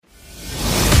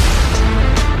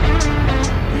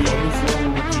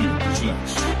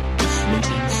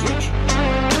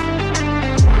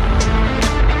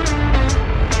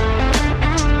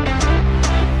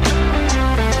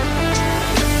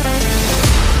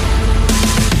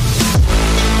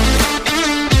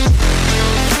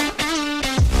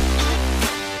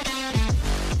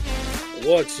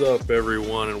What's up,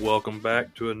 everyone, and welcome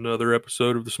back to another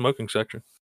episode of the Smoking Section.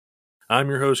 I'm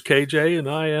your host, KJ, and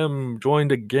I am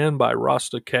joined again by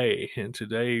Rasta K. And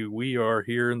today we are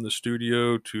here in the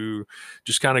studio to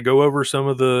just kind of go over some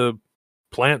of the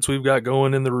plants we've got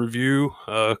going in the review,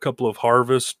 a couple of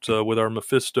harvests with our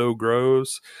Mephisto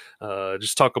grows,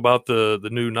 just talk about the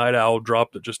new night owl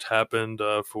drop that just happened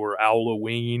for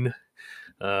Halloween.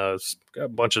 It's got a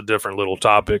bunch of different little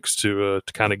topics to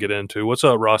kind of get into. What's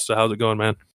up, Rasta? How's it going,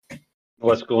 man?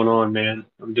 What's going on, man?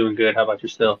 I'm doing good. How about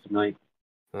yourself tonight?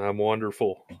 I'm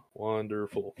wonderful.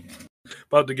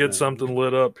 About to get something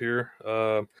lit up here.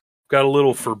 Got a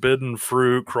little forbidden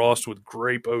fruit crossed with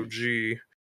grape OG.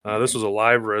 This was a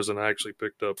live resin I actually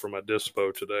picked up for my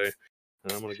dispo today.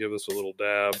 And I'm going to give this a little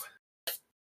dab.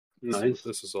 Nice.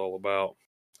 This is all about.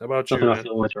 How about Something you, I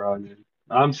feel with wrong, man.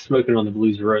 I'm smoking on the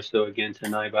Blues Rosso again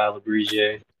tonight by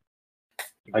Labrigier.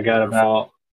 I got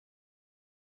about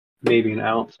maybe an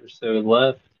ounce or so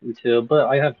left but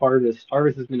I have harvest.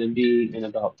 Harvest is going to be in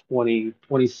about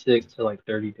 26 to like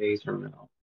 30 days from now.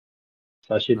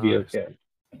 So I should be okay.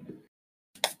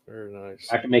 Very nice.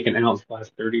 I can make an ounce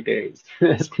last 30 days.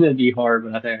 It's going to be hard,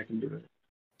 but I think I can do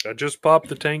it. I just popped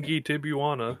the Tangy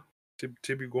Tibuana.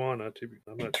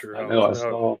 I'm not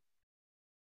sure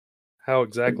how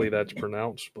exactly that's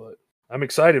pronounced, but I'm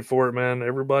excited for it, man.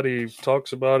 Everybody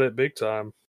talks about it big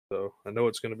time, so I know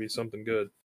it's going to be something good.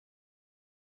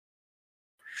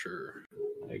 Sure.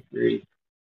 I agree.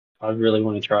 I really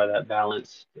want to try that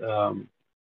balanced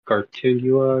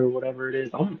Gartigua or whatever it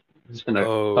is. I'm just going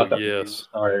to yes.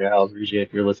 Sorry, Albrigia,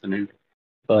 if you're listening.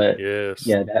 But yes.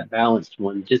 Yeah, that balanced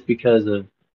one, just because of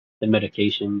the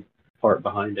medication part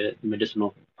behind it, the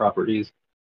medicinal properties.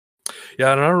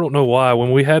 Yeah, and I don't know why.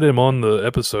 When we had him on the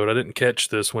episode, I didn't catch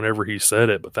this whenever he said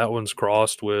it, but that one's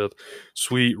crossed with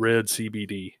sweet red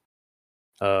CBD,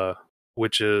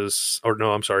 which is,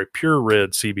 pure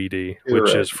red CBD,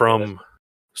 is from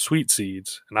Sweet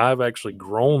Seeds. And I've actually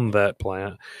grown that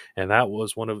plant, and that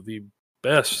was one of the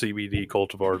best CBD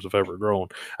cultivars I've ever grown.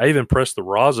 I even pressed the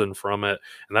rosin from it,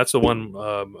 and that's the one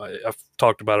I've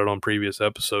talked about it on previous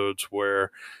episodes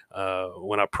where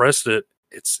when I pressed it,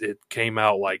 it came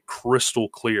out like crystal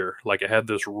clear, like it had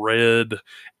this red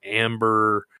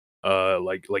amber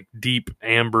like deep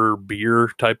amber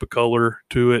beer type of color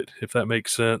to it, if that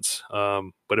makes sense.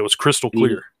 But it was crystal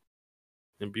clear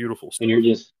and beautiful stuff. And you're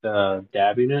just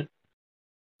dabbing it?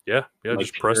 Yeah, like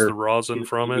just press the rosin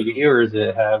from it. Or does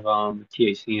it have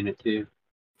THC in it too?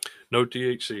 No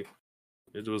THC.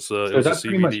 It was so it was a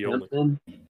CBD only.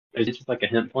 Is it just like a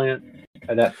hemp plant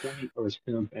at that point, or is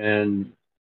hemp and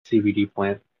CBD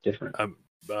plant different? I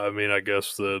mean, I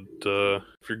guess that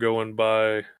if you're going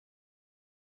by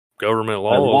government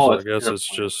laws, I guess it's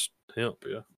just hemp,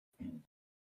 yeah.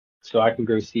 So I can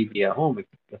grow CBD at home,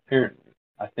 apparently.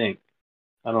 I think.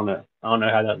 I don't know. I don't know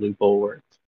how that loophole works.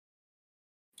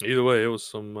 Either way, it was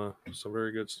some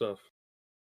very good stuff.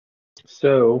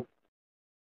 So,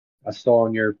 I saw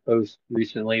on your post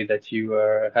recently that you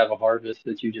have a harvest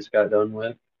that you just got done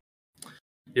with.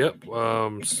 Yep.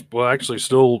 Well, actually,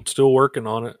 still working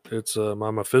on it. It's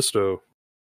my Mephisto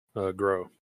grow.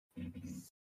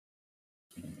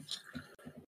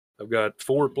 I've got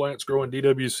 4 plants growing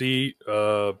DWC.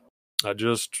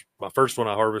 My first one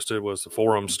I harvested was the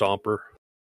Forum Stomper.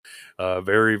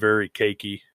 Very, very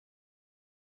cakey.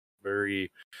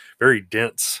 Very, very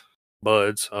dense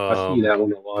buds. I see that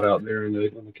one a lot out there in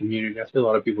the community. I see a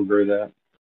lot of people grow that.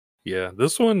 Yeah,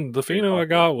 this one, the pheno I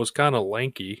got was kind of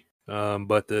lanky,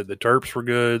 but the terps were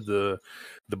good. The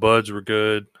buds were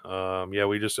good. Yeah,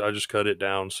 I just cut it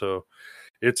down, so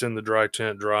it's in the dry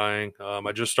tent drying.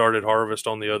 I just started harvest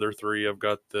on the other 3. I've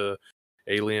got the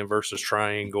Alien versus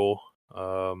Triangle.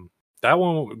 That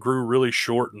one grew really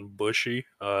short and bushy.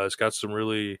 It's got some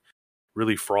really,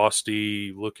 really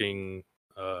frosty looking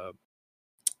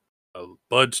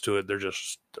buds to it. They're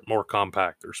more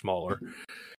compact. They're smaller.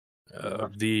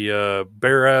 The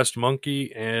Bare-assed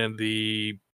Monkey and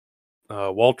the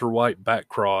Walter White back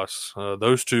cross.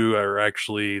 Those 2 are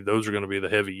going to be the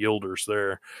heavy yielders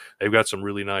there. They've got some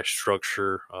really nice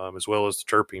structure, as well as the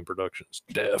terpene production is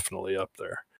definitely up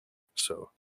there. So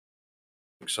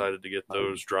excited to get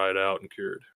those dried out and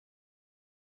cured.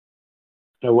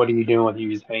 So what are you doing with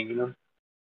you? Just hanging them?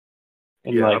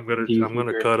 And yeah, I'm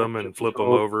gonna cut them and flip them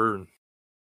over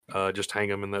and just hang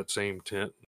them in that same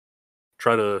tent.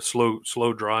 Try to slow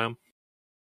dry them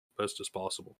best as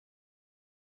possible.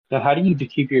 Now, how do you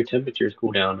keep your temperatures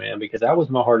cool down, man? Because that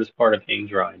was my hardest part of hang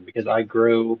drying. Because I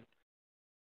grow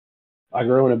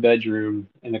in a bedroom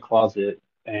in a closet,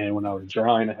 And when I was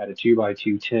drying, I had a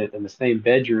 2x2 tent in the same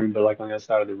bedroom, but like on the other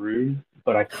side of the room.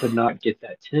 But I could not get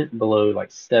that tent below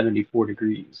like 74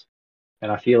 degrees.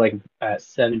 And I feel like at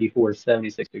 74,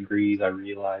 76 degrees, I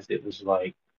realized it was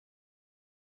like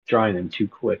drying them too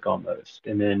quick almost.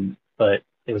 And then, but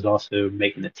it was also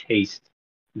making the taste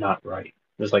not right.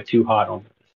 It was like too hot almost.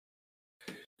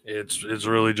 It's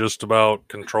really just about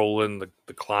controlling the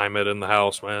climate in the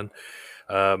house, man.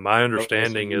 My Okay, so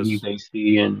understanding you use is,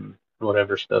 AC and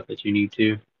whatever stuff that you need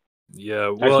to. yeah,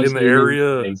 well, Actually, see, you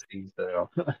put AC, so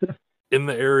in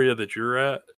the area that you're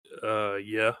at,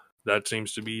 yeah, that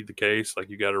seems to be the case. Like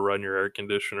you got to run your air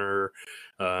conditioner,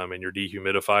 and your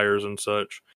dehumidifiers and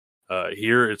such.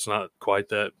 Here, it's not quite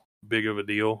that big of a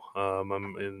deal. I'm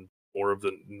in more of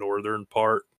the northern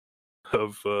part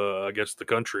of, I guess, the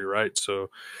country, right? So,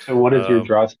 so what does your um,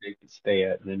 draw state stay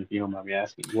at? And then, if you don't mind me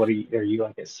asking, what are you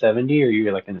like at 70 or are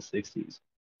you like in the 60s?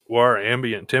 well, our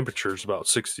ambient temperature is about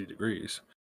 60 degrees.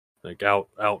 Like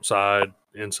outside,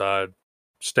 inside,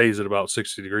 stays at about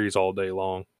 60 degrees all day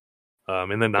long.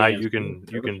 In the night, Damn, you so can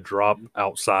perfect, drop man.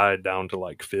 outside down to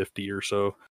like 50 or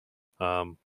so.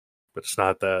 Um, but it's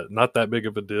not that big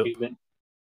of a dip. Humid,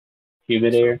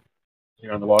 humid So, air.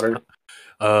 You're on the water.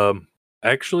 um,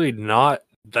 actually, not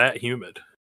that humid.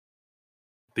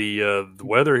 The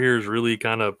weather here is really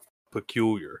kind of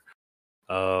peculiar.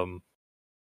 Um,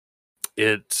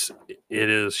 it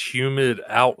is humid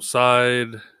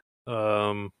outside.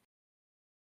 Um,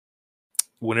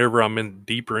 Whenever I'm in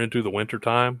deeper into the winter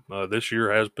time, this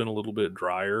year has been a little bit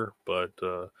drier, but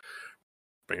I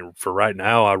mean, for right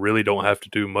now, I really don't have to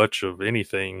do much of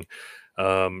anything.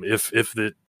 If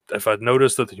I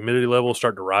notice that the humidity levels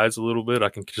start to rise a little bit, I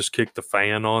can just kick the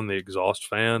fan on, the exhaust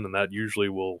fan, and that usually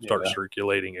will start Yeah,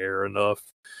 circulating air enough.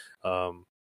 Um,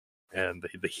 and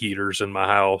the heaters in my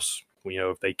house,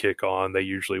 if they kick on, they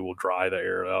usually will dry the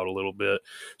air out a little bit.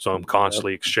 So I'm yeah.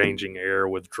 constantly exchanging air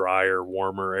with drier,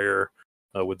 warmer air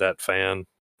with that fan.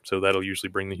 So that'll usually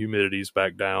bring the humidities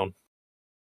back down.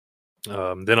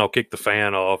 Then I'll kick the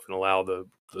fan off and allow the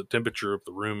temperature of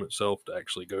the room itself to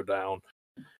actually go down,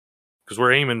 because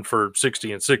we're aiming for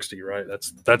 60 and 60, right?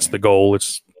 That's the goal.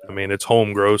 I mean, it's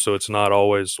home grow, so it's not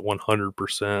always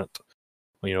 100%,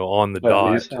 on the But I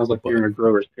mean, it dot, sounds like you're but in a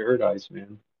grower's paradise,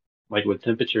 man. Like with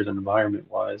temperatures and environment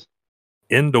wise.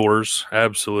 indoors,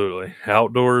 absolutely.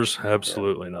 Outdoors, Yeah.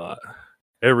 absolutely not.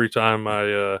 Every time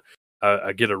I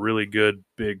get a really good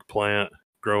big plant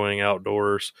growing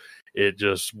outdoors, it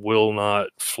just will not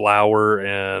flower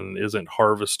and isn't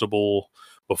harvestable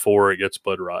before it gets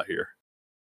bud rot here.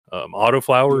 You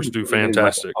Autoflowers wouldn't do put it in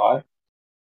like a fantastic. pot.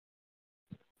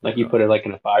 Like you Uh, put it like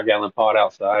in a 5 gallon pot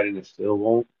outside and it still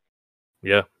won't.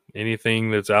 yeah,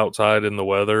 anything that's outside in the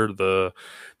weather, the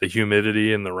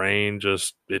humidity and the rain,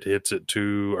 just it hits it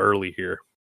too early here.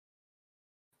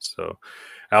 So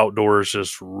outdoors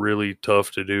just really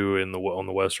tough to do on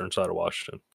the western side of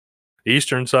Washington.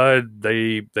 Eastern side,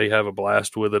 they have a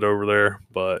blast with it over there,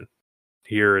 but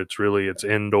here it's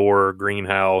indoor,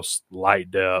 greenhouse,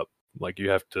 light depth. Like you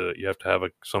have to have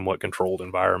a somewhat controlled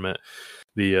environment.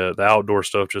 The outdoor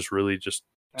stuff just really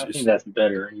I think just that's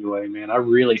better anyway, man. I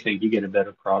really think you get a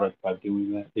better product by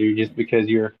doing that, dude. Just because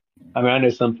you're, I mean, I know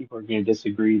some people are going to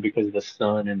disagree because of the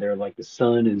sun, and they're like, the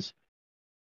sun is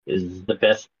the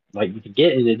best like you could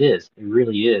get, and it is. It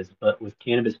really is. But with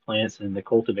cannabis plants and the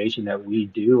cultivation that we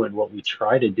do and what we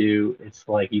try to do, it's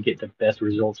like you get the best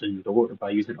results indoor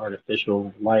by using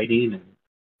artificial lighting and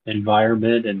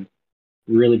environment and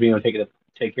really being able to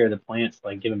take care of the plants,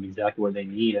 like give them exactly what they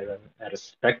need at a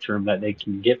spectrum that they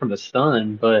can get from the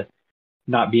sun, but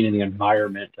not being in the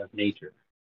environment of nature.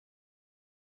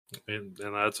 and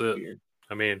that's it. Weird.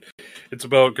 I mean, it's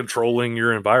about controlling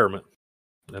your environment,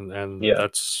 and Yeah.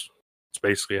 that's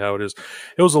basically how it is.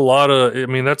 It was a lot of. I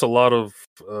mean, that's a lot of.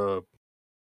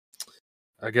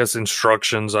 I guess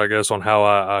instructions. I guess on how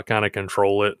I kind of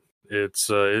control it. It's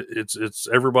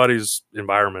everybody's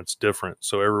environment's different,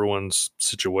 so everyone's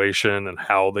situation and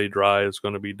how they dry is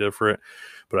going to be different.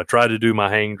 But I try to do my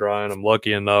hang dry, and I'm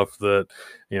lucky enough that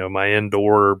my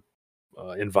indoor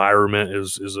environment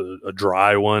is a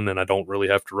dry one, and I don't really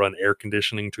have to run air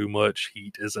conditioning too much.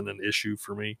 Heat isn't an issue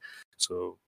for me,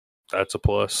 so that's a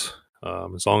plus.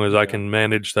 As long as I Yeah. can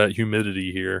manage that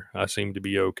humidity here, I seem to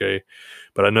be okay.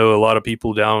 But I know a lot of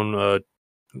people down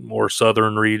more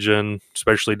southern region,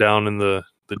 especially down in the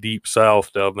deep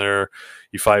south down there,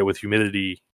 you fight with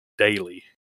humidity daily.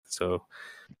 So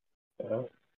Yeah.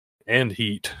 and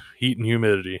heat and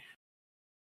humidity,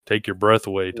 take your breath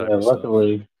away Yeah. type of stuff.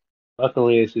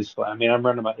 Luckily, it's just, I mean, I'm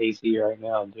running my AC right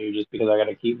now, dude, just because I got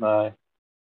to keep my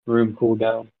room cooled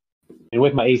down. And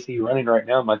with my AC running right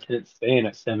now, my tent's staying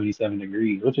at 77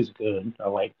 degrees, which is good. I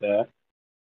like that.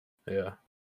 Yeah.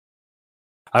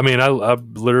 I mean, I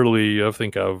literally, I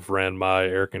think I've ran my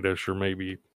air conditioner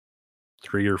maybe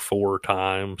 3 or 4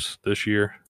 times this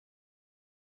year.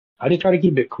 I just try to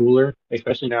keep it cooler,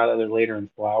 especially now that they're later in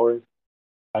flower.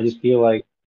 I just feel like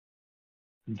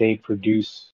they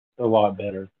produce a lot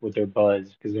better with their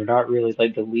buds because they're not really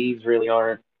like the leaves really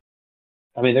aren't.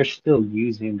 I mean, they're still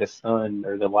using the sun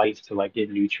or the lights to like get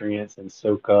nutrients and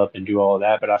soak up and do all of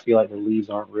that, but I feel like the leaves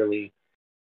aren't really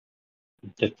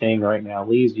the thing right now.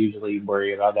 Leaves usually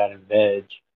worry about that in veg,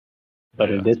 but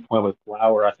at Yeah. this point with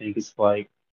flower, I think it's like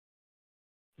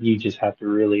you just have to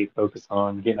really focus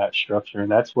on getting that structure,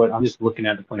 and that's what I'm just looking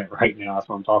at the plant right now. That's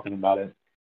what I'm talking about it.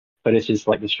 But it's just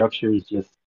like the structure is just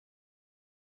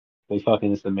they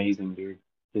fucking it's amazing, dude.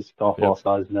 Just golf ball Yep.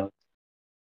 size nuts.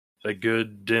 A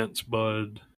good dense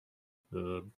bud,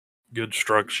 the good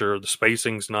structure. The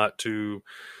spacing's not too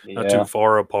Yeah.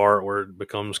 far apart where it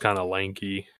becomes kind of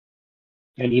lanky.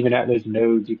 And even at those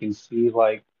nodes, you can see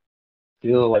like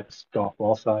still like golf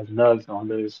ball size nugs on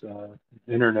those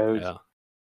inner nodes. Yeah.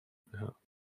 Yeah.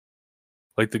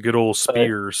 Like the good old But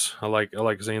spears. I like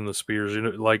seeing the spears. You know,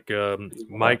 like yeah,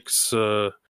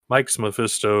 Mike's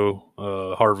Mephisto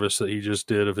harvest that he just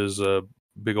did of his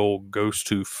big old ghost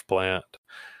tooth plant.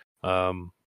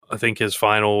 Um, I think his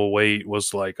final weight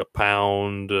was like a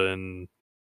pound and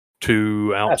two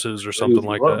that's ounces or something crazy.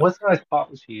 like What that. what size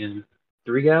pot was he in?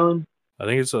 3 gallon? I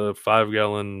think it's a 5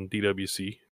 gallon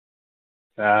DWC.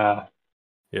 Ah,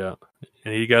 Yeah,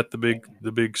 and he got the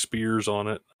big spears on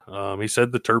it. He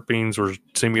said the terpenes were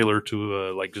similar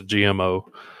to like the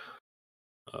GMO.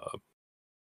 Uh,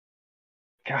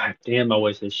 God damn! I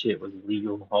wish this shit was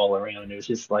legal all around. It was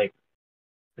just like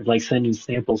it's like sending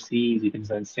sample seeds. You can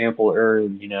send sample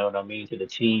herbs. You know what I mean to the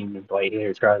team. It's like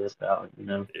here, try this out. You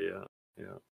know. yeah,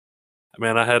 yeah.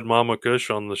 Man, I had Mama Kush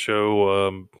on the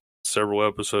show several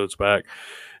episodes back,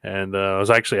 and I was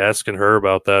actually asking her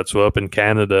about that. So up in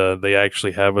Canada, they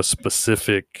actually have a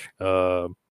specific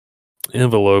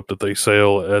envelope that they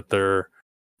sell at their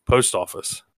post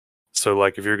office. So,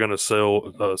 like, if you're going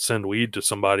to send weed to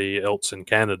somebody else in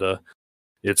Canada,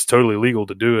 it's totally legal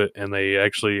to do it, and they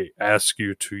actually ask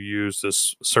you to use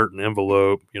this certain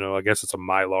envelope. You know, I guess it's a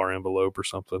Mylar envelope or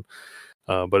something,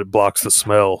 but it blocks the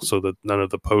smell so that none of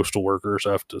the postal workers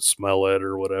have to smell it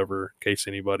or whatever, in case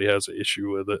anybody has an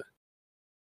issue with it.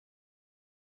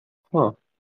 Huh.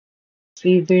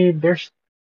 See, dude, there's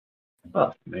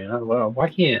stuff, man. Well, why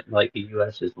can't like the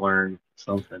U.S. just learn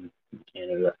something from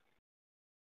Canada?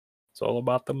 It's all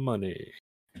about the money.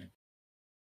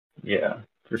 Yeah,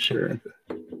 for sure.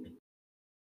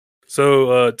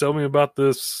 So, tell me about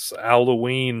this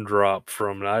Halloween drop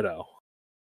from Night Owl.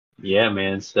 Yeah,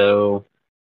 man. So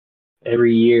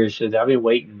every year, so I've been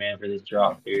waiting, man, for this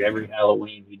drop, dude. Every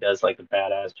Halloween, he does like a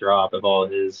badass drop of all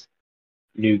his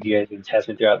new gear he's been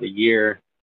testing throughout the year.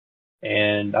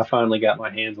 And I finally got my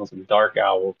hands on some Dark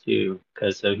Owl too,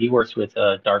 because so he works with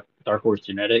Dark Horse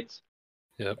Genetics,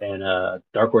 Yep. and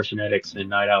Dark Horse Genetics and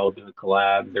Night Owl do a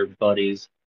collab. They're buddies,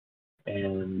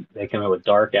 and they came out with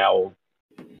Dark Owl.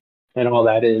 And all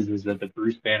that is that the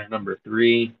Bruce Banner number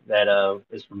 3 that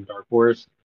is from Dark Horse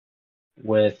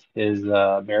with his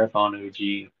Marathon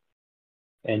OG.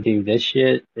 And dude, this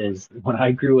shit is when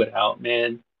I grew it out,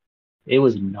 man, it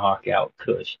was knockout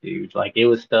kush, dude. Like it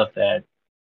was stuff that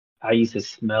I used to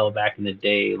smell back in the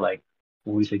day, like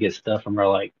when we used to get stuff from our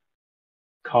like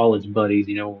college buddies,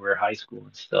 you know, when we were high school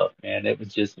and stuff, man. It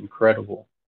was just incredible.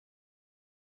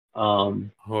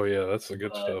 Um, Oh yeah, that's the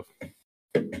good but stuff.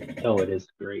 oh, it is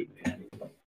great, man.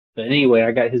 But anyway,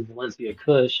 I got his Valencia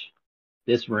Kush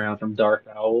this round from Dark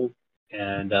Owl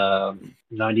and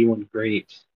 91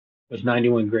 grapes. Which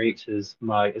 91 grapes is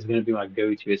going to be my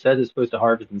go-to. It says it's supposed to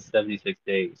harvest in 76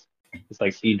 days. It's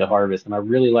like seed to harvest, and I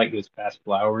really like this fast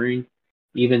flowering,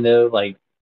 even though like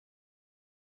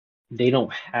they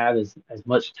don't have as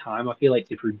much time. I feel like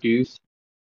to produce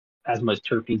as much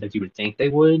terpenes as you would think they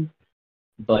would.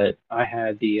 But I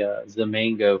had the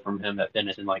Zamango from him that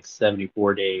finished in like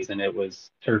 74 days, and it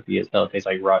was terpy as hell. It tastes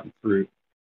like rotten fruit.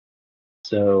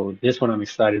 So this one I'm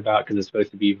excited about because it's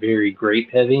supposed to be very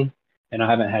grape heavy, and I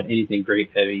haven't had anything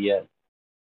grape heavy yet.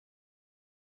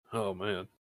 Oh man,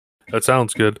 that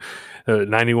sounds good.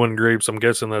 91 grapes. I'm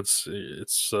guessing it's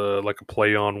like a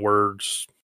play on words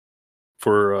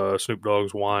for Snoop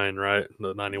Dogg's wine, right?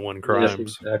 The 91 Yes, crimes.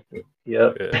 exactly.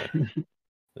 Yep. Yeah,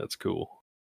 that's cool.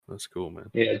 That's cool, man.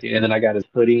 Yeah, dude. And then I got his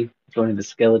hoodie, joining the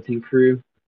skeleton crew.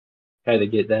 Had to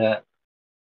get that.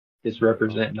 Just Right on.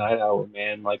 represent Night Owl,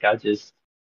 man. Like I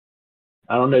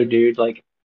don't know, dude. Like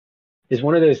it's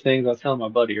one of those things I was telling my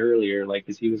buddy earlier, like,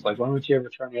 'cause he was like, why don't you ever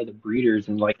try any other breeders?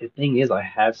 And like, the thing is, I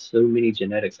have so many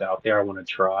genetics out there I want to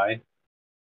try,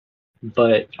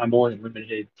 but I'm only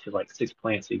limited to like 6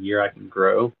 plants a year I can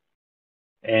grow.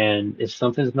 And if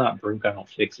something's not broke, I don't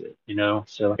fix it, you know?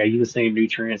 So like, I use the same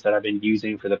nutrients that I've been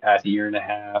using for the past year and a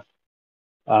half.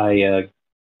 I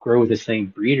grow with the same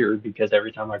breeder because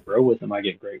every time I grow with them, I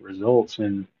get great results.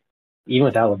 And even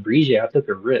with Alabresia, I took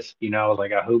a risk. You know, I was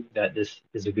like, I hope that this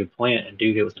is a good plant. And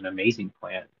dude, it was an amazing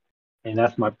plant. And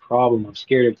that's my problem. I'm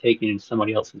scared of taking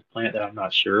somebody else's plant that I'm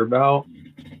not sure about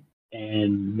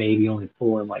and maybe only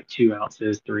pulling like 2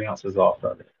 ounces, 3 ounces off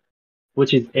of it,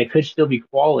 which is it could still be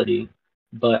quality,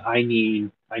 but I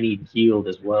need yield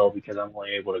as well because I'm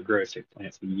only able to grow 6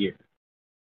 plants a year.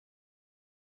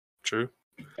 True.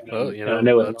 And, Well, you and I know,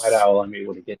 know with Night that's Owl I'm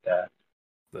able to get that.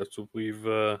 that's what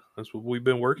we've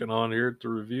been working on here at the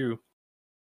review.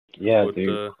 That's Yeah, what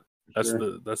dude. For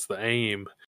sure. that's the aim,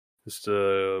 is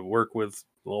to work with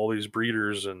all these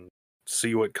breeders and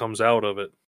see what comes out of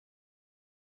it.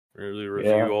 Really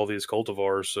review Yeah. all these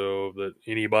cultivars so that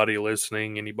anybody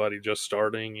listening, anybody just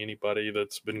starting, anybody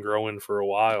that's been growing for a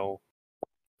while,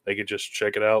 they could just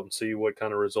check it out and see what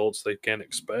kind of results they can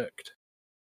expect.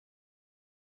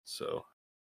 So,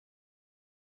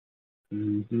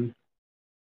 hmm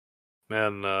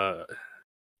man, But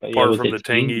yeah, apart with from the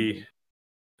team,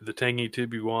 the tangy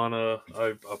tibuana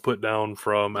I put down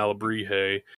from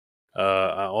Alabrije,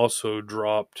 I also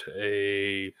dropped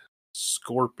a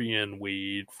scorpion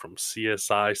weed from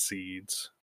CSI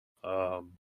Seeds.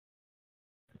 Um,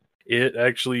 it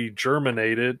actually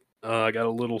germinated. I got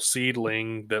a little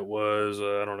seedling that was,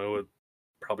 I don't know, it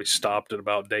probably stopped at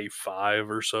about day 5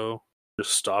 or so.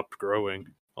 Just stopped growing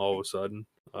all of a sudden.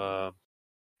 Uh,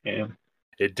 yeah,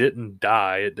 it didn't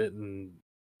die. It didn't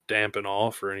dampen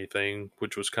off or anything,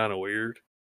 which was kind of weird.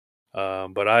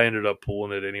 But I ended up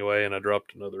pulling it anyway, and I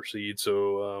dropped another seed.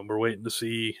 So we're waiting to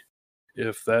see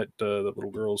if that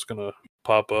little girl's gonna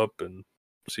pop up and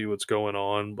see what's going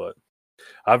on. But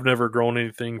I've never grown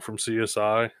anything from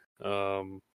CSI,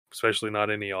 especially not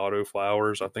any auto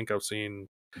flowers. I think I've seen,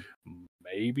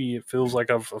 maybe it feels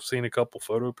like I've seen a couple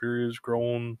photo periods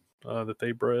grown that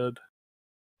they bred.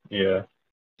 yeah.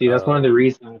 See, that's one of the Um,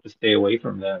 reasons I have to stay away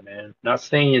from that, man. Not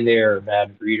saying they're a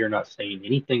bad breeder, not saying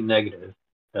anything negative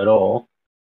at all,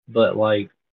 but like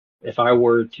if I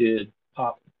were to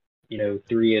pop,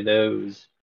 3 of those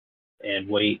and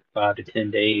wait 5 to 10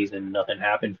 days and nothing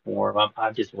happened for them,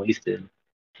 I've just wasted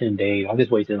 10 days. I've just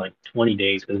wasted like 20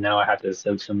 days because now I have to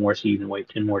soak some more seeds and wait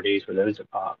 10 more days for those to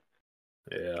pop.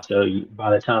 yeah, So by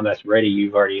the time that's ready,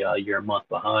 you've already you're a month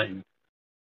behind.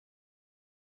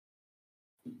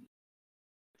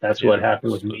 That's what yeah,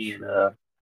 happened with that's me and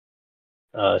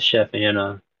true. Chef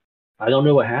Anna. I don't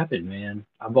know what happened, man.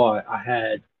 I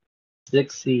had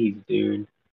 6 seeds, dude.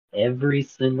 Every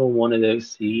single one of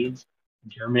those seeds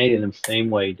germinated the same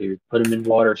way, dude. Put them in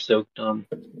water, soaked them,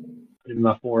 put them in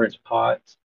my 4-inch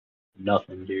pots.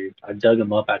 Nothing, dude. I dug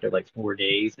them up after like 4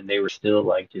 days, and they were still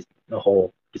like just a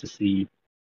hole, just a seed.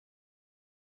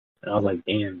 And I was like,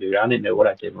 damn, dude, I didn't know what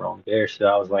I did wrong there. So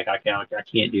I was like, I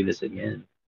can't do this again.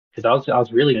 Because I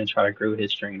was really gonna try to grow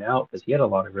his strain out because he had a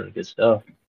lot of really good stuff.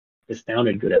 It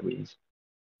sounded good at least,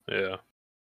 Yeah,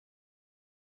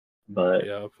 but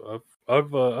yeah.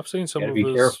 I've seen you some gotta of be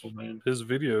careful, man. his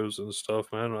videos and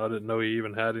stuff, man. I didn't know he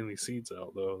even had any seeds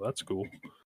out though. That's cool.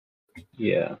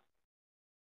 Yeah,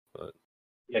 But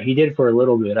yeah, he did for a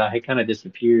little bit. He kind of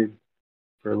disappeared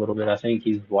for a little bit. I think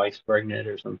his wife's pregnant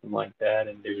or something like that,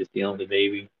 and they're just dealing with the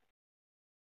baby.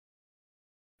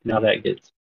 Now that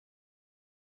gets,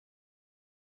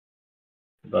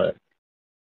 but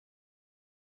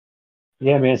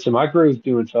yeah, man. So my grow's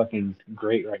doing fucking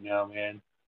great right now, man.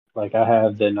 Like I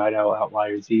have the Night Owl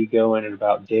Outlier Z going at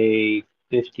about day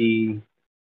 50,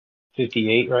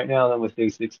 58 right now. That was day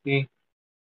 60.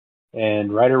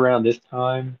 And right around this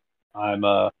time, I'm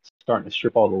starting to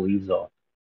strip all the leaves off.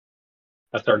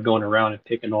 I start going around and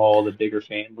picking all the bigger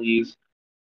fan leaves.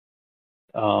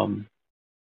 Um,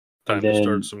 and time to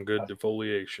start then some good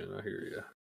defoliation. I hear you.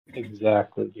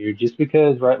 exactly, dude. Just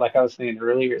because, right, like I was saying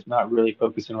earlier, it's not really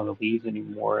focusing on the leaves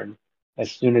anymore. And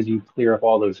as soon as you clear up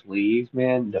all those leaves,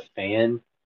 man, the fan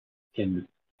can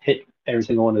hit every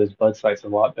single one of those bud sites a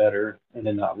lot better, and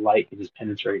then that light can just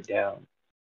penetrate down.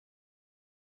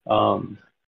 Um,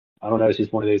 I don't know. It's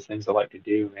just one of those things I like to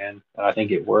do, man. And I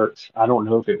think it works. I don't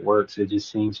know if it works. It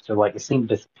just seems to like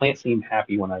the plants seem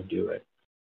happy when I do it.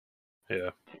 Yeah.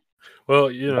 Well,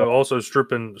 But also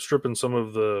stripping some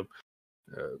of the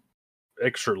uh,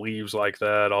 extra leaves like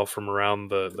that off from around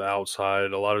the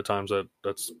outside, a lot of times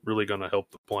that's really going to help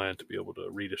the plant to be able to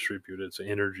redistribute its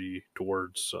energy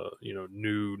towards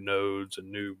new nodes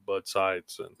and new bud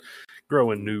sites and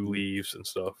growing new leaves and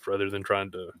stuff, rather than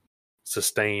trying to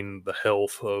sustain the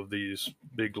health of these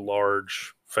big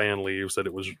large fan leaves that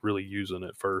it was really using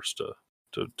at first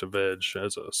to veg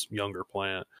as a younger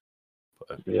plant.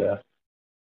 But Yeah.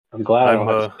 I'm glad I don't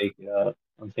I'm have to take it up.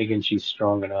 I'm thinking she's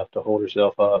strong enough to hold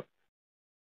herself up.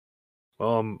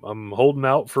 Well, I'm holding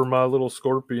out for my little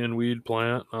scorpion weed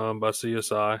plant by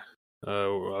CSI.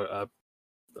 I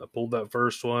pulled that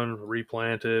first one,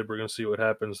 replanted. We're gonna see what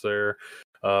happens there.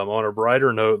 On a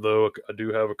brighter note, though, I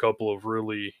do have a couple of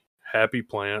really happy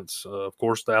plants. Of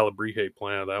course, the Alebrije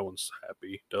plant, that one's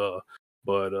happy, duh.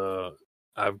 But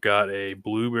I've got a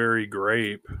blueberry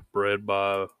grape bred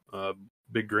by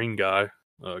Big Green Guy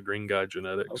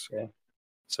Genetics. Okay.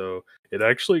 So it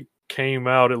actually came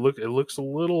out. It looks a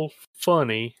little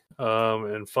funny,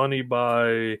 and funny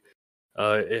by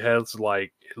it has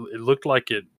like it looked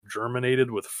like it germinated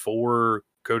with 4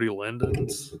 Cody Linden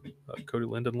leaves.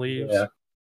 Yeah.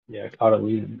 Yeah.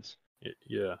 Cotyledons.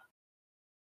 Yeah.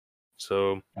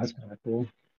 So That's kind of cool.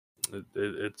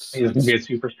 it's It's gonna be a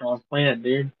super strong plant,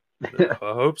 dude. I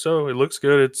hope so. It looks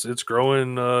good. It's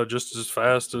growing just as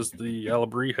fast as the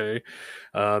Alebrije.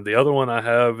 The other one I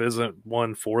have isn't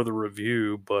one for the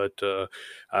review, but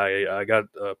I got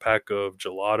a pack of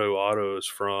gelato autos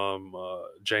from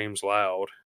James Loud,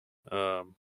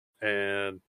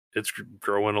 and it's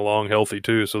growing along healthy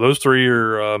too. So those 3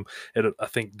 are at I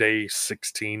think day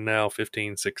 16 now,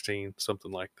 15, 16,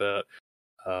 something like that.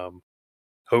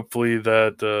 Hopefully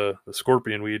that the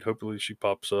scorpion weed, hopefully she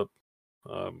pops up,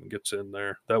 gets in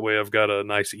there. That way I've got a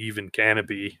nice even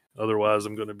canopy. Otherwise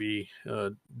I'm going to be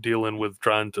dealing with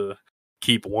trying to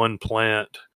keep one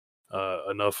plant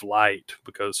enough light,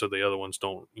 because so the other ones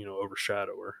don't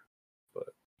overshadow her. But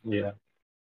Yeah.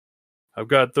 I've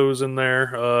got those in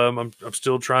there. I'm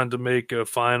still trying to make a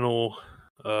final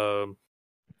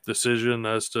decision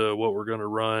as to what we're going to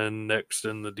run next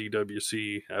in the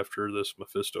DWC after this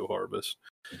Mephisto harvest.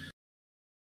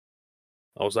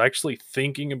 I was actually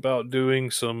thinking about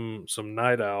doing some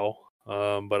night owl,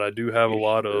 but I do have a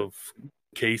lot of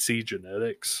KC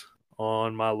genetics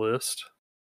on my list.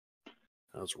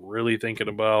 I was really thinking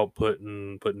about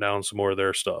putting down some more of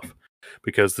their stuff,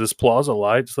 because this Plaza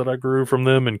Lights that I grew from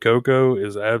them in cocoa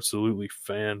is absolutely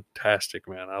fantastic,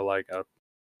 man.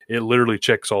 It literally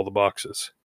checks all the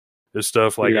boxes. This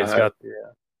stuff, like, Dude,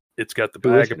 it's got the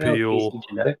who is bag it now? appeal. KC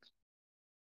Genetics?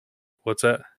 What's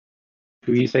that?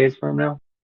 Who you say it's from now?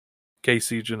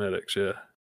 KC genetics, yeah.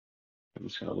 I'm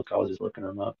just gonna look. I was just looking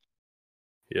them up.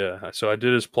 Yeah, so I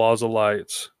did his Plaza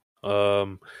Lights,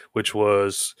 which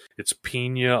was it's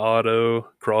Pina Auto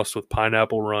crossed with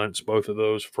Pineapple Runts, both of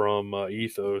those from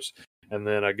Ethos, and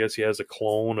then I guess he has a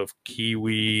clone of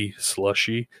Kiwi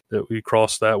Slushy that we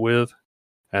crossed that with,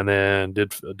 and then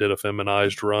did a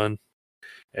feminized run,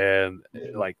 and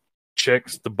like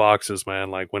checks the boxes, man.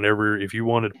 Like if you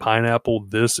wanted pineapple,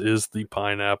 this is the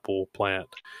pineapple plant.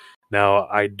 Now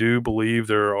I do believe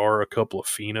there are a couple of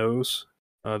phenos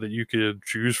that you could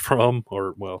choose from,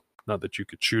 or well, not that you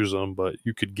could choose them, but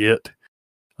you could get.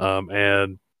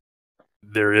 And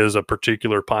there is a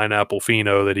particular pineapple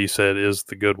pheno that he said is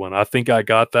the good one. I think I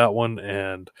got that one,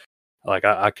 and like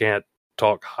I can't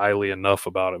talk highly enough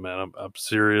about it, man. I'm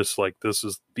serious. Like, this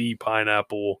is the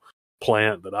pineapple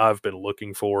plant that I've been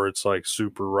looking for. It's like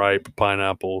super ripe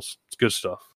pineapples. It's good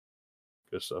stuff.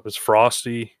 Good stuff. It's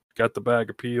frosty. Got the bag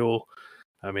appeal.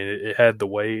 I mean, it had the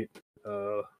weight.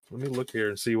 Let me look here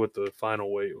and see what the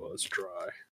final weight was dry.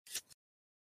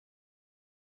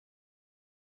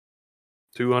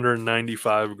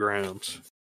 295 grams.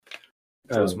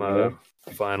 That was my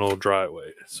final dry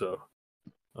weight. So,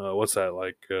 what's that,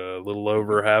 like a little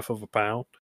over half of a pound?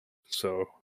 So,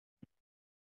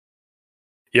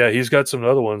 yeah, he's got some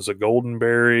other ones. A golden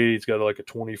berry. He's got like a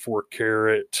 24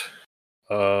 carat.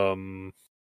 There's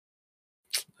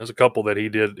a couple that he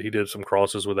did. He did some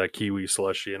crosses with that kiwi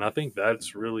slushy, and I think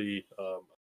that's really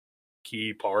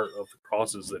key part of the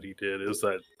crosses that he did is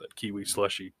that kiwi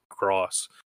slushy cross.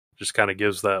 Just kind of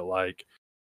gives that, like,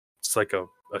 it's like a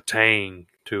tang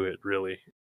to it, really.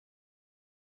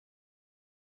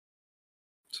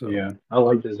 So Yeah, I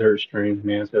like dessert strains,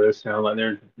 man. So those sound like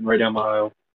they're right down my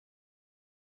aisle.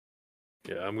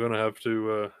 yeah, I'm gonna have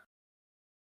to.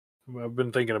 I've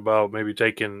been thinking about maybe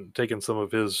taking some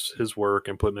of his work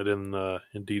and putting it in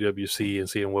DWC and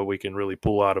seeing what we can really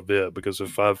pull out of it. Because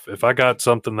if I got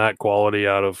something that quality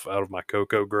out of my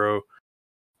cocoa grow,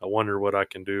 I wonder what I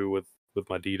can do with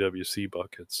my DWC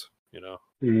buckets.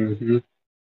 Mm-hmm.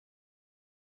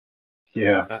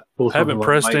 Yeah. I Pull something haven't like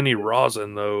pressed Mike any did.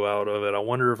 rosin though out of it. I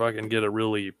wonder if I can get a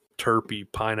really terpy,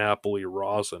 pineapple-y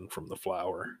rosin from the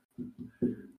flower.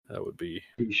 That would be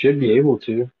You should be able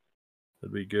to.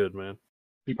 that'd be good, man.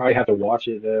 You probably have to watch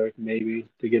it though, maybe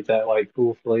to get that like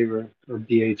full flavor or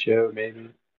BHO maybe.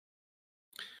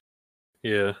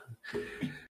 Yeah,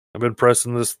 I've been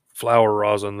pressing this flower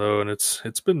rosin though, and it's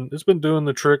been doing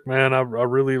the trick, man. I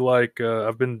really like.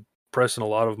 I've been pressing a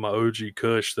lot of my OG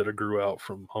Kush that I grew out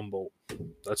from Humboldt.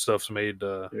 That stuff's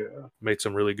Yeah. made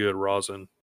some really good rosin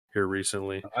here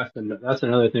recently. That's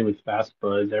another thing with fast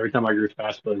buds. Every time I grew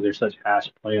fast buds, they're such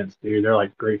hash plants, dude. They're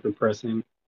like great for pressing.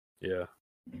 Yeah.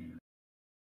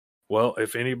 Well,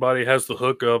 if anybody has the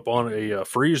hookup on a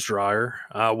freeze dryer,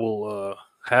 I will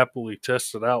happily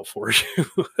test it out for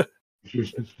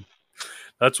you.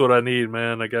 That's what I need,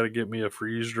 man. I got to get me a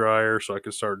freeze dryer so I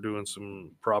can start doing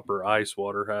some proper ice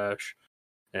water hash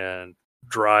and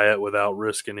dry it without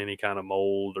risking any kind of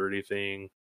mold or anything.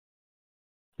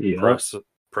 Yep. Press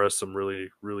press some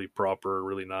really proper,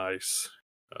 really nice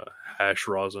uh, hash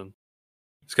rosin.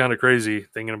 It's kind of crazy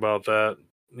thinking about that.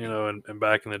 And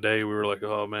back in the day, we were like,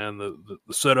 "Oh man, the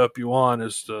setup you want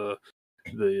is the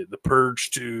purge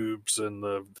tubes and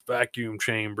the vacuum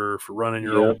chamber for running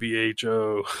your own Yep.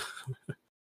 BHO."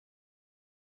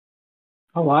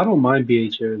 Oh, I don't mind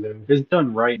BHO though. If it's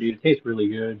done right, dude, it tastes really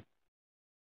good.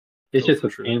 It's Oh, just for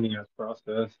a sure, pain in the ass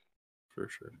process. for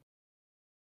sure.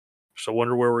 So I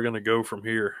wonder where we're gonna go from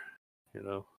here. You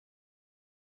know,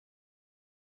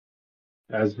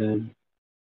 As in,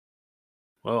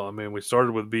 well, I mean, we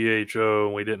started with BHO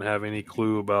and we didn't have any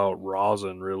clue about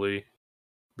rosin really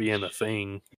being a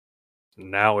thing.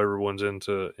 Now everyone's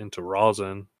into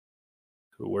rosin.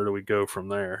 So where do we go from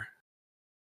there?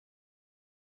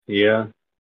 yeah.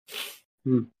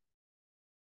 Hmm.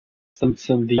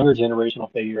 Some the younger generation will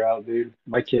figure out, dude.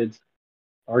 Our kids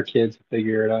will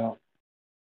figure it out.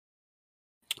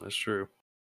 That's true.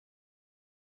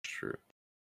 That's true.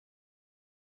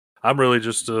 I'm really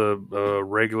just a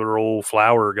regular old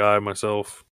flower guy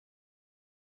myself.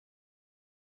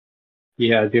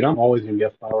 Yeah, dude, I'm always gonna be a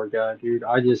flower guy, dude.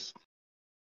 I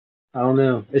don't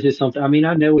know. It's just something. I mean,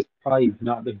 I know it's probably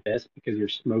not the best because you're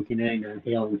smoking it, you're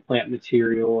inhaling plant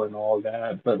material and all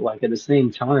that, but like at the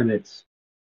same time, it's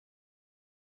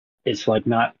like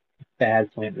not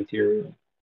bad plant material.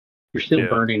 You're still Yeah,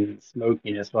 burning and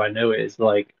smoking it, so I know it's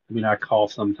like. I mean, I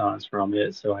cough sometimes from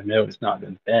it, so I know it's not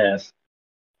the best,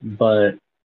 but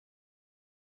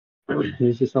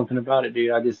there's just something about it,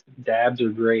 dude. Dabs are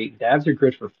great. Dabs are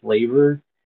good for flavor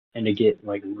and to get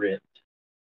like ripped.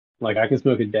 Like I can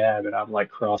smoke a dab and I'm like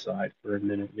cross-eyed for a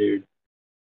minute, dude.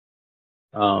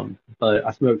 But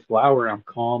I smoke flower. I'm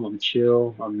calm. I'm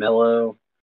chill. I'm mellow.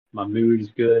 My mood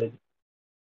is good.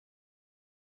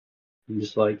 I'm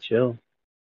just like chill.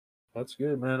 that's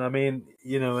good, man. I mean,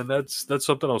 and that's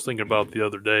something I was thinking about the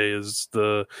other day. Is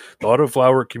the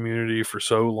autoflower community for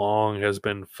so long has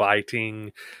been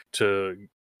fighting to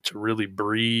really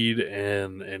breed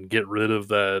and get rid of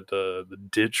that the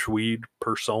ditchweed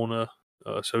persona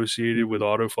associated with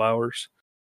Mhm. autoflowers.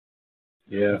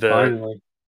 Yeah, That finally.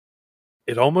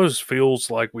 it almost feels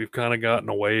like we've kind of gotten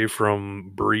away from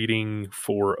breeding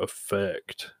for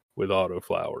effect with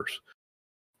autoflowers.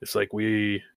 It's like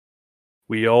we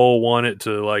all want it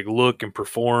to like look and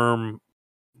perform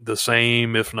the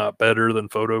same, if not better, than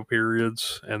photo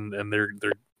periods, and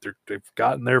they've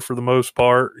gotten there for the most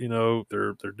part.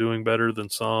 They're doing better than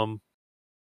some,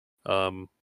 um,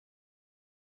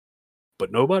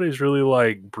 but nobody's really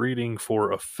like breeding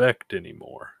for effect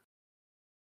anymore.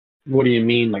 What do you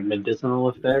mean, like medicinal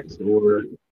effects or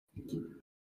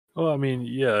Well, I mean,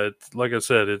 yeah, it's like I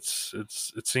said, it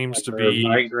seems like to for be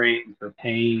migraine, for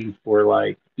pain, for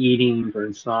like eating, for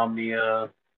insomnia,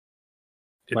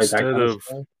 like that instead kind of of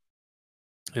stuff?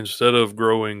 instead of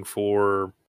growing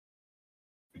for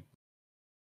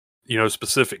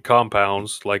specific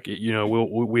compounds like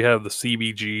we have the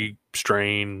CBG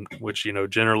strain, which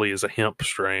generally is a hemp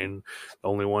strain, the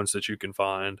only ones that you can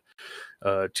find.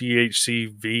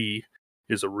 THCV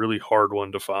is a really hard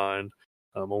one to find.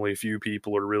 Only a few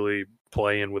people are really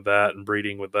playing with that and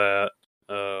breeding with that.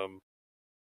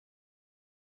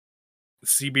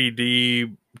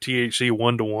 CBD, THC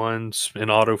 1-to-1s in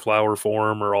autoflower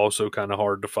form are also kind of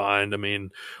hard to find. I mean,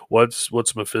 what's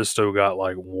Mephisto got,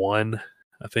 like one,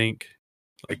 I think,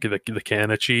 like the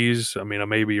can of cheese. I mean, I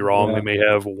may be wrong. They Yeah. may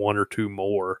have one or two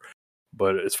more,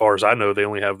 but as far as I know, they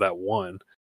only have that one.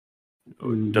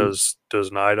 Hmm. Does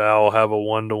Night Owl have a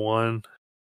 1-to-1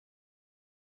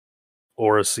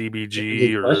 or a That's a CBG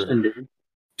good or question,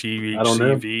 dude. I don't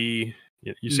know. THCV?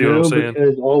 You see what I'm No, saying?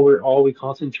 because all we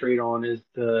concentrate on is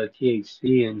the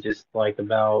THC and just like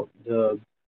about the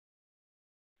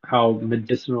how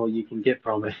medicinal you can get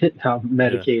from it, how Yeah.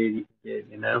 medicated you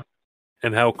can get.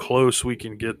 And how close we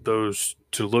can get those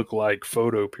to look like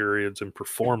photo periods and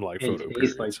perform like And photo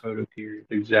taste like periods. photo periods.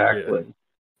 Yeah. Exactly.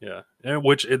 Yeah. And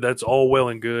that's all well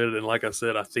and good. And like I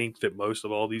said, I think that most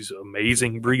of all these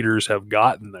amazing breeders have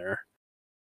gotten there.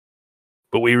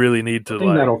 But we really need I to, think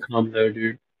like, that'll come though,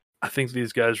 dude. I think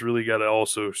these guys really got to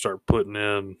also start putting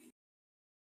in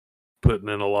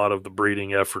a lot of the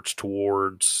breeding efforts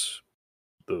towards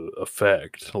the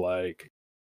effect. Like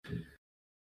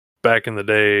back in the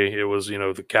day, it was,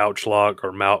 the couch lock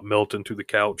or melt into the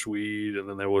couch weed, and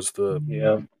then there was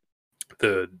Yeah.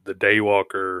 the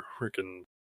daywalker, freaking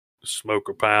smoke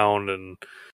a pound and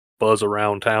buzz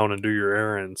around town and do your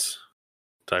errands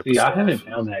type of See, I haven't stuff.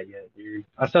 found that yet, dude.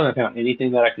 I still haven't found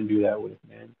anything that I can do that with,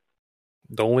 man.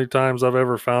 The only times I've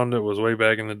ever found it was way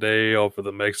back in the day off of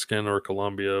the Mexican or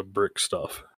Colombia brick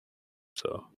stuff.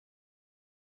 So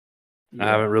I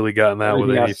haven't Yeah. really gotten The that only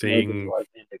with thing I smoke is anything. like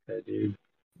indica, dude.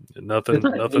 It's Nothing,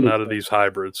 not nothing out indica, of these it's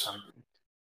hybrids. hybrid.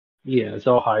 Yeah, it's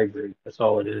all hybrid. That's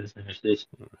all it is. And it's just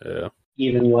Yeah,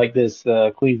 even like this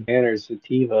Queen's Manners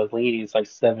sativa leaning, it's like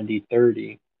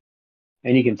 70-30.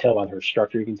 And you can tell by her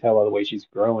structure, you can tell by the way she's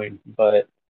growing. But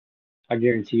I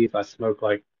guarantee you, if I smoke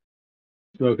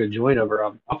a joint over, her,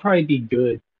 I'll probably be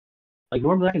good. Like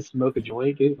normally, I can smoke a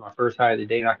joint, dude. My first high of the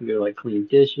day, and I can go like clean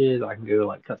dishes, I can go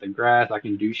like cut the grass, I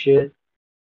can do shit.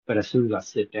 But as soon as I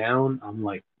sit down, I'm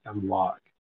locked.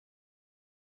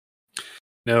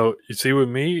 now you see with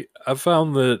me, I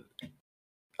found that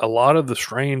a lot of the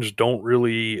strains don't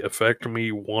really affect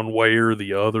me one way or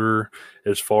the other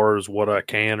as far as what I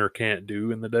can or can't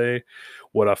do in the day.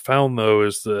 What I found though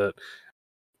is that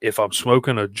if I'm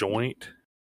smoking a joint,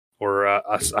 or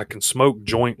I can smoke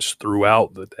joints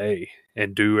throughout the day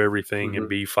and do everything and Hmm.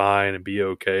 be fine and be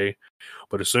okay.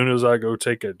 But as soon as I go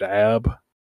take a dab,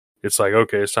 it's like,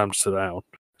 okay, it's time to sit down.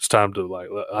 It's time to, like,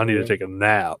 I need to Yeah. take a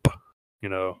nap.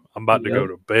 I'm about to go Yep.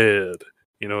 to bed.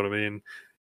 You know what I mean?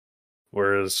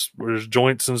 Whereas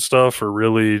joints and stuff are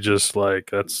really just like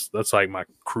that's like my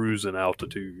cruising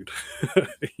altitude.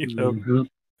 you know? Hmm.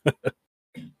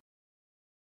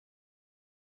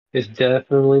 It's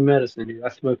definitely medicine, dude. I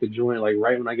smoke a joint like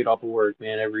right when I get off of work,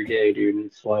 man, every day, dude. And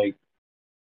it's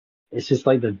just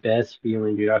like the best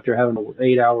feeling, dude. After having an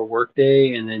 8-hour work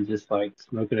day and then just like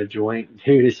smoking a joint,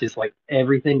 dude, it's just like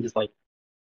everything just like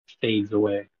fades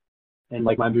away. And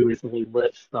like my mood instantly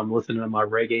lifts. I'm listening to my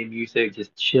reggae music,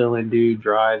 just chilling, dude,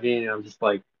 driving, and I'm just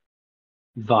like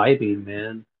vibing,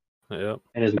 man. Yeah,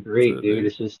 And it's that's great, it, dude. dude.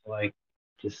 It's just like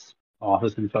just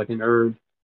office and fucking herb.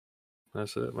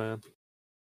 That's it, man.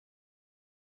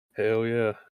 Hell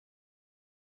yeah.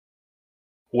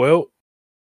 Well,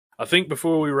 I think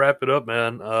before we wrap it up,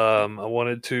 man, I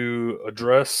wanted to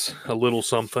address a little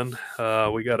something.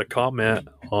 We got a comment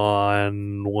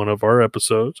on one of our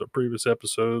episodes, our previous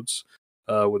episodes,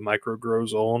 with Micro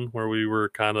Grows On, where we were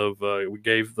kind of we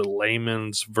gave the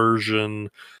layman's version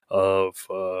of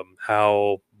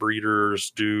how breeders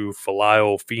do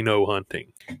filial pheno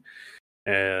hunting,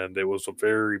 and it was a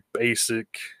very basic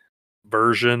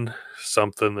version,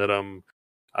 something that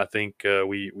I think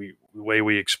we the way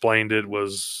we explained it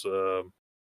was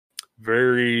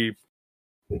very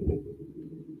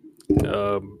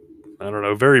um, I don't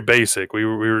know, very basic. We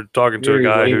were talking to a Very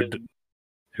guy layman.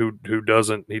 who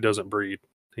doesn't breed.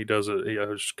 He doesn't. I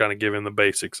was just kind of giving the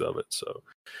basics of it. So,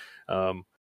 um,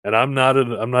 and I'm not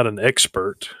an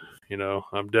expert.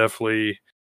 I'm definitely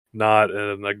not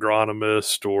an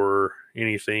agronomist or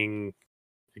anything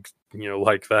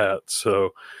like that.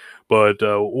 So, but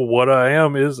what I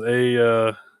am is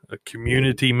a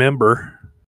community member,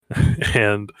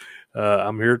 and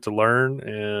I'm here to learn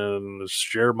and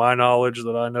share my knowledge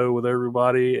that I know with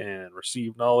everybody and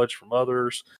receive knowledge from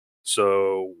others.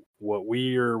 So, what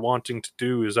we are wanting to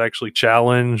do is actually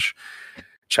challenge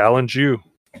you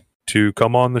to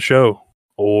come on the show,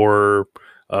 or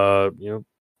uh, you know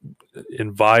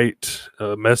invite,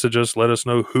 message us, let us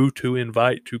know who to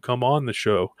invite to come on the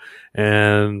show,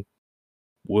 and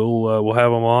we'll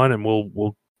have them on, and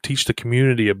we'll teach the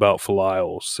community about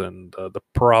filials and the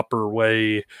proper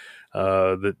way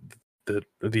that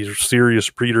these serious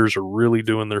breeders are really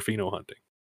doing their pheno hunting.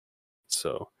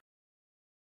 So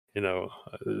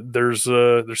there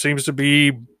seems to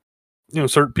be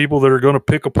certain people that are going to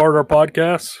pick apart our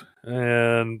podcasts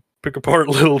and pick apart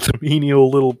little menial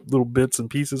little bits and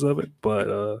pieces of it,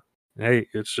 but hey,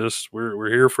 it's just we're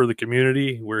here for the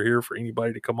community. We're here for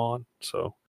anybody to come on.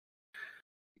 So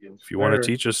Yes, if you want to sir.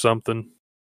 teach us something,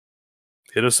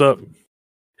 hit us up.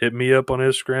 hit me up on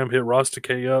Instagram, hit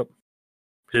Rosticay up,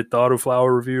 hit the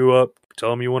Autoflower Review up.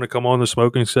 Tell them you want to come on the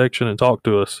smoking section and talk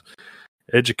to us.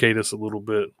 Educate us a little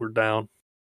bit. We're down.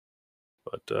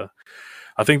 But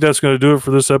I think that's going to do it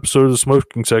for this episode of the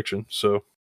smoking section. So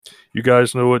you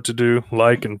guys know what to do.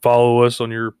 Like and follow us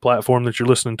on your platform that you're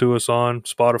listening to us on,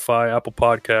 Spotify, Apple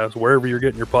Podcasts, wherever you're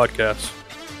getting your podcasts.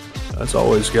 As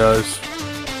always, guys,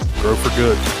 grow for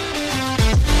good.